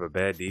says they have a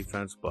bad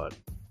defense, but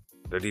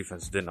their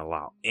defense didn't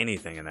allow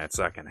anything in that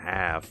second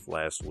half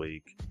last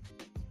week.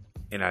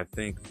 And I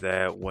think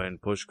that when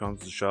push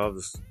comes to shove,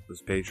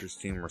 this Patriots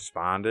team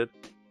responded.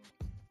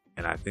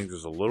 And I think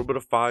there's a little bit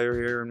of fire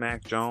here in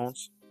Mac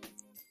Jones.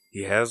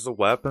 He has the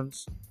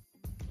weapons.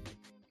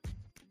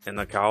 And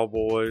the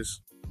Cowboys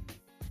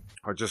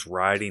are just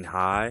riding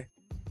high.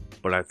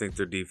 But I think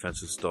their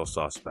defense is still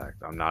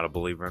suspect. I'm not a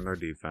believer in their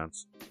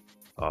defense.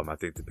 I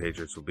think the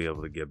Patriots will be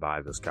able to get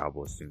by this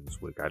Cowboys team this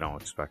week. I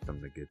don't expect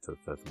them to get to the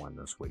fifth win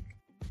this week.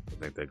 I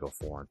think they go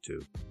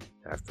 4-2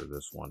 after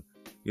this one.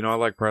 I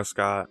like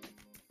Prescott,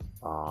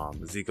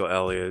 Ezekiel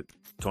Elliott,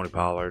 Tony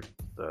Pollard,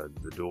 the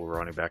dual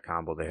running back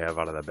combo they have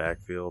out of that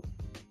backfield.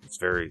 It's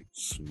very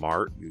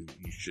smart. You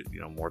should,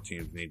 more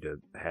teams need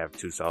to have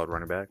two solid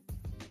running backs,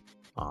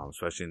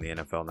 especially in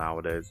the NFL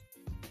nowadays.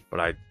 But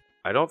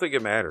I don't think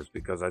it matters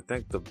because I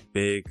think the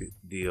big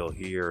deal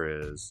here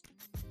is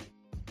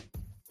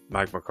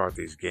Mike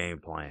McCarthy's game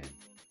plan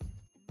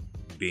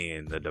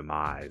being the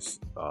demise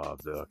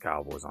of the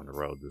Cowboys on the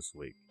road this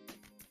week.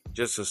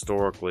 Just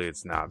historically,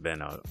 it's not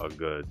been a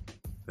good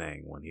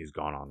thing when he's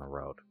gone on the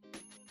road.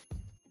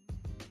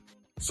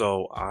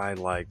 So I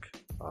like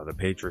the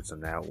Patriots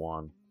in that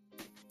one.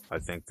 I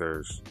think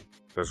there's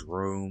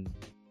room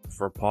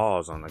for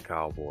pause on the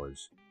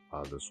Cowboys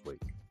this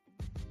week.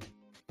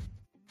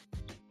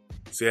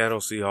 Seattle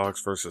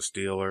Seahawks versus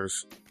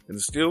Steelers. And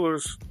the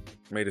Steelers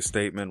made a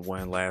statement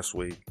when last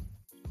week.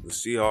 The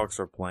Seahawks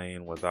are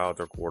playing without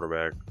their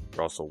quarterback,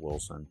 Russell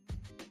Wilson.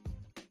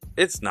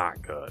 It's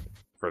not good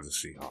for the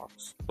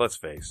Seahawks. Let's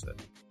face it.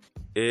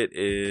 It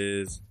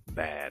is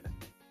bad.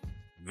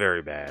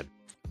 Very bad.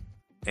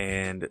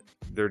 And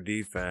their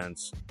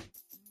defense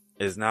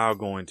is now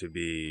going to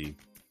be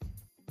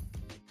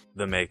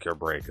the make or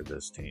break of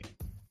this team.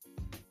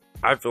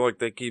 I feel like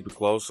they keep it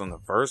close in the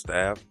first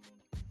half,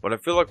 but I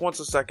feel like once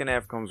the second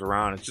half comes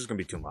around, it's just going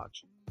to be too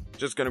much.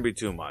 Just going to be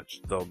too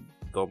much. The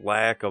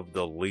lack of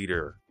the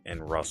leader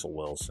in Russell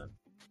Wilson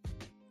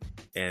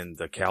and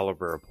the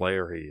caliber of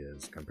player he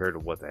is compared to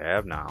what they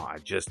have now, I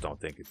just don't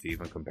think it's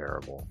even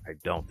comparable. I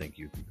don't think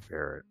you can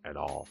compare it at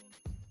all.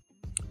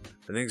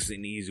 I think it's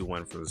an easy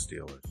win for the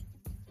Steelers.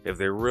 If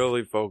they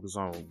really focus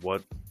on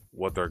what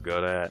they're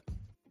good at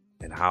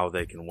and how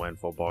they can win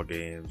football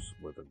games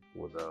with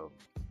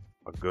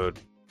a good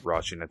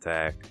rushing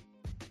attack,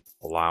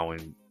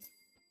 allowing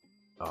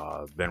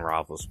Ben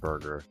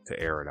Roethlisberger to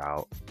air it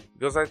out.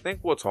 Because I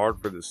think what's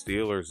hard for the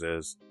Steelers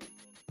is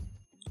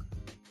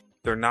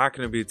they're not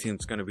going to be a team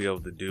that's going to be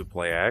able to do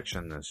play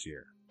action this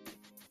year.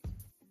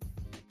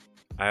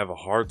 I have a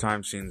hard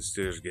time seeing the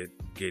Steelers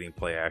getting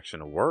play action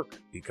to work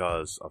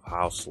because of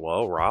how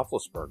slow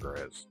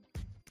Roethlisberger is.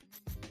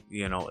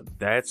 You know,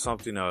 that's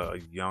something a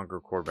younger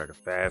quarterback,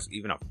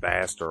 even a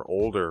faster,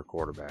 older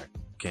quarterback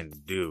can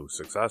do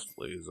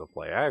successfully is a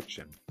play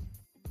action.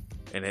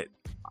 And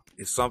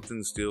it's something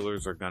the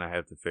Steelers are going to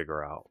have to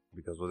figure out,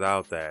 because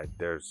without that,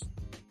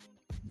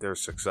 their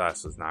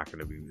success is not going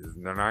to be,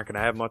 they're not going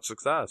to have much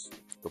success.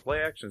 The play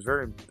action is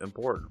very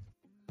important.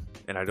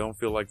 And I don't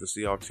feel like the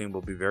Seahawks team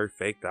will be very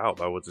faked out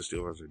by what the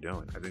Steelers are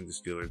doing. I think the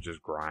Steelers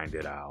just grind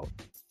it out.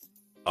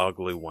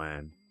 Ugly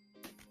win.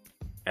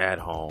 At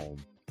home.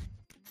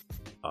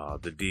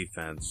 The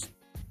defense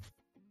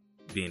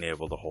being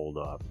able to hold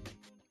up.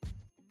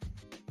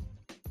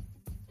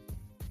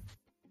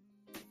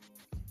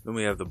 Then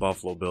we have the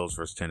Buffalo Bills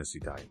versus Tennessee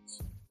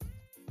Titans.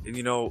 And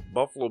you know,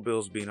 Buffalo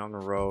Bills being on the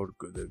road,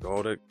 they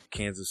go to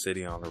Kansas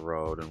City on the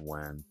road and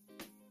win.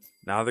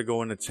 Now they're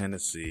going to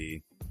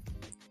Tennessee.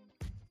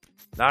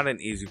 Not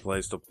an easy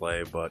place to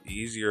play, but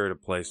easier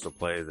place to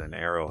play than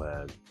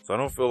Arrowhead. So I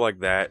don't feel like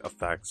that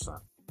affects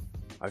them.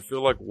 I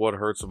feel like what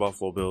hurts the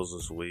Buffalo Bills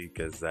this week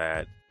is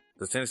that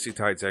the Tennessee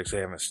Titans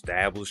actually have an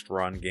established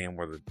run game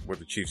where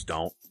the Chiefs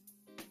don't.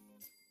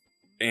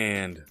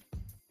 And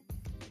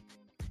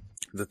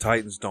the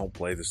Titans don't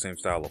play the same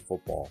style of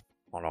football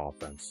on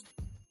offense.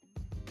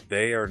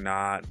 They are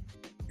not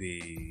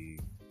the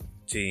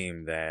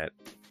team that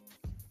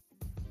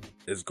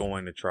is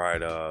going to try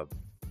to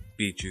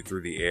beat you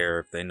through the air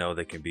if they know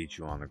they can beat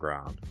you on the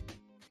ground.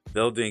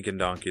 They'll dink and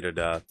dunk you to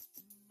death.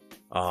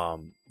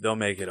 They'll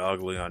make it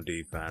ugly on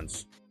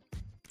defense.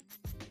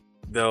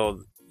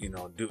 They'll,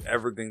 do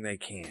everything they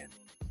can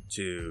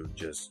to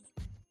just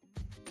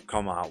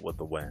come out with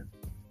the win.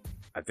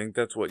 I think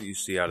that's what you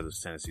see out of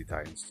this Tennessee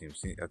Titans team.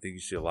 I think you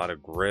see a lot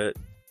of grit.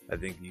 I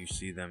think you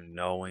see them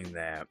knowing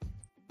that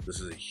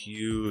this is a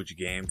huge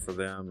game for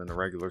them in the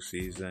regular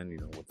season.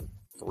 With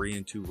a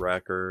 3-2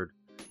 record,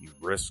 you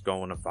risk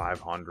going to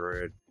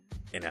 500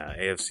 in an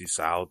AFC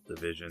South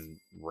division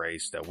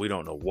race that we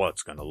don't know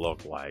what's going to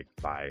look like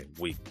by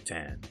week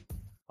 10.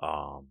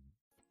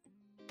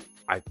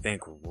 I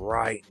think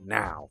right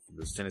now for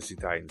this Tennessee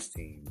Titans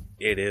team,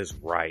 it is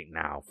right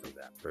now for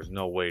them. There's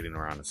no waiting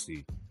around to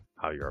see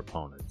how your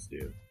opponents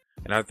do.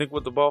 And I think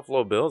with the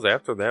Buffalo Bills,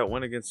 after that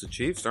win against the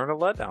Chiefs, they're in a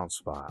letdown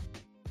spot.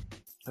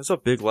 It's a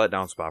big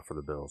letdown spot for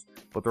the Bills.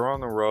 But they're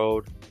on the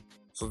road,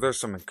 so there's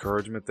some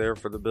encouragement there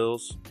for the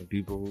Bills. And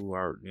people who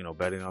are,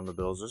 betting on the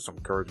Bills, there's some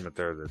encouragement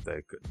there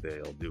that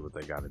they'll do what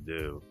they got to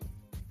do.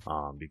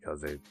 Because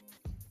they,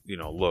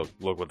 look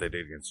what they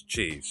did against the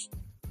Chiefs.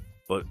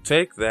 But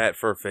take that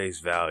for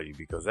face value,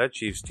 because that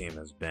Chiefs team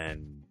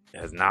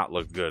has not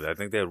looked good. I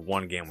think they had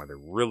one game where they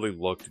really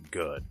looked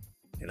good.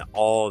 And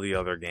all the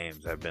other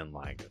games have been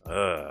like,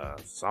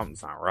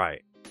 something's not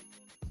right.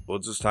 Well,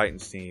 it's this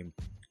Titans team.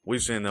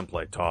 We've seen them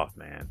play tough,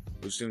 man.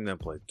 We've seen them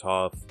play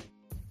tough,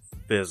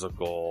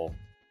 physical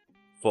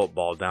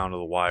football down to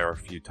the wire a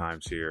few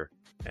times here.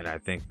 And I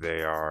think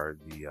they are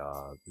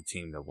the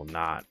team that will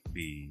not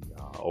be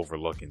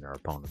overlooking their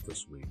opponent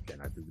this week. And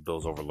I think the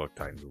Bills overlooked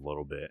Titans a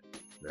little bit.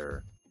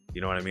 They're,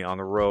 on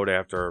the road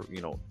after,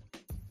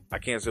 I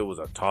can't say it was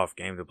a tough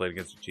game to play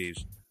against the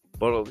Chiefs.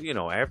 But,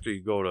 after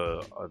you go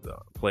to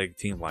play a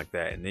team like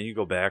that and then you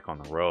go back on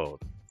the road,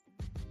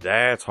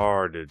 that's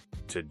hard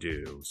to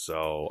do.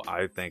 So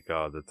I think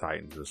the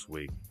Titans this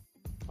week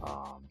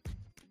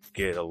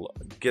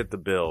get the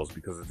Bills,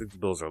 because I think the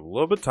Bills are a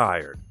little bit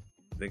tired.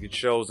 I think it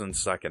shows in the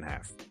second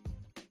half.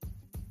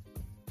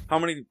 How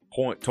many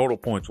total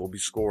points will be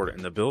scored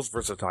in the Bills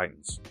versus the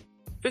Titans?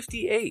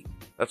 58.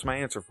 That's my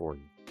answer for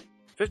you.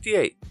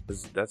 58.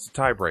 That's a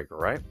tiebreaker,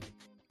 right?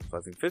 So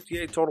I think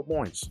 58 total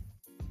points.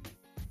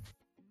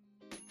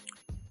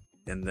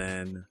 And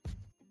then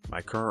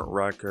my current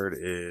record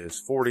is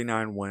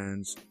 49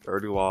 wins,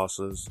 30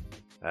 losses.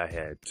 I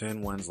had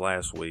 10 wins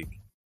last week.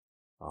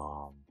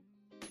 Out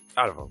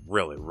of a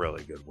really,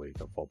 really good week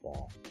of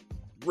football.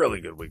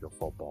 Really good week of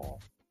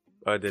football.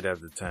 I did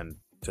have the 10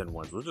 10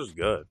 wins, which is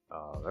good.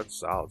 That's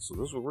solid. So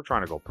we're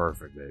trying to go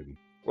perfect, baby.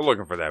 We're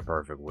looking for that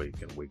perfect week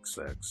in week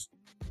 6.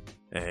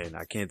 And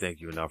I can't thank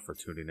you enough for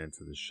tuning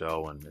into the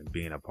show and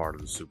being a part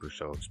of the Super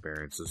Show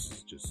experience. This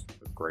is just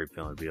a great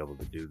feeling to be able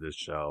to do this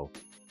show,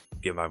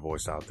 get my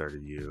voice out there to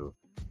you,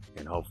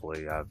 and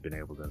hopefully I've been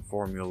able to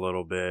inform you a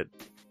little bit,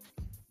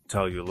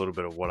 tell you a little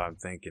bit of what I'm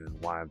thinking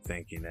and why I'm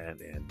thinking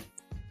it, and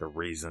the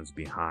reasons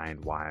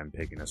behind why I'm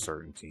picking a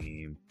certain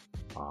team.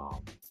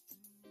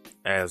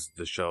 As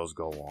the shows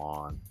go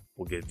on,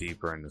 we'll get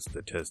deeper into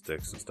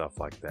statistics and stuff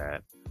like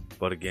that.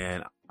 But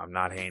again, I'm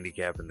not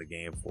handicapping the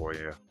game for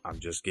you. I'm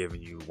just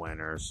giving you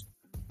winners.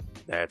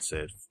 That's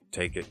it.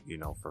 Take it,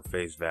 for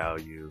face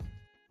value.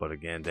 But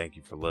again, thank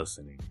you for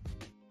listening.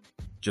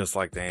 Just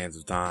like the hands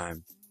of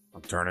time,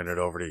 I'm turning it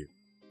over to you.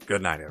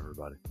 Good night,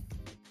 everybody.